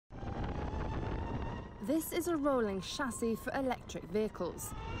This is a rolling chassis for electric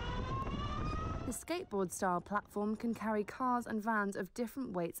vehicles. The skateboard-style platform can carry cars and vans of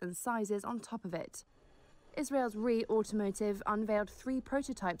different weights and sizes on top of it. Israel's RE Automotive unveiled 3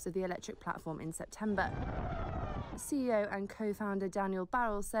 prototypes of the electric platform in September. CEO and co-founder Daniel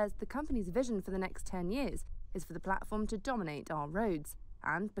Barrell says the company's vision for the next 10 years is for the platform to dominate our roads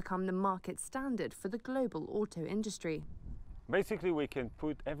and become the market standard for the global auto industry. Basically, we can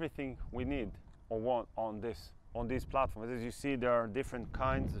put everything we need or want on these platforms. As you see, there are different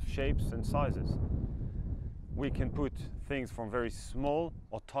kinds of shapes and sizes. We can put things from very small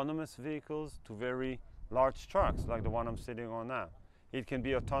autonomous vehicles to very large trucks like the one I'm sitting on now. It can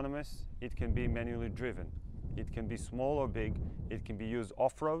be autonomous, it can be manually driven. It can be small or big, it can be used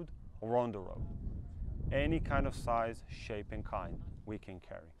off-road or on the road. Any kind of size, shape and kind we can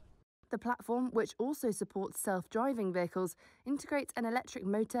carry. The platform, which also supports self-driving vehicles, integrates an electric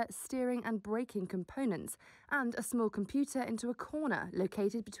motor, steering and braking components, and a small computer into a corner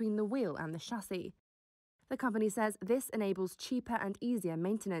located between the wheel and the chassis. The company says this enables cheaper and easier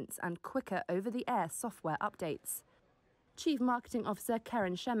maintenance and quicker over-the-air software updates. Chief Marketing Officer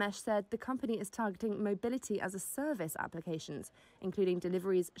Karen Shemesh said the company is targeting mobility-as-a-service applications, including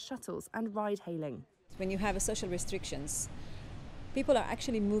deliveries, shuttles and ride-hailing. When you have social restrictions, people are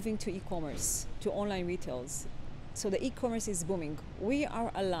actually moving to e-commerce, to online retails. So the e-commerce is booming. We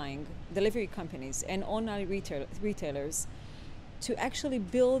are allowing delivery companies and online retailers to actually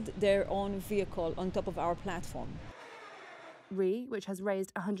build their own vehicle on top of our platform. RE, which has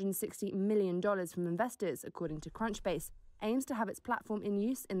raised $160 million from investors, according to Crunchbase, aims to have its platform in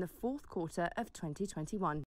use in the fourth quarter of 2021.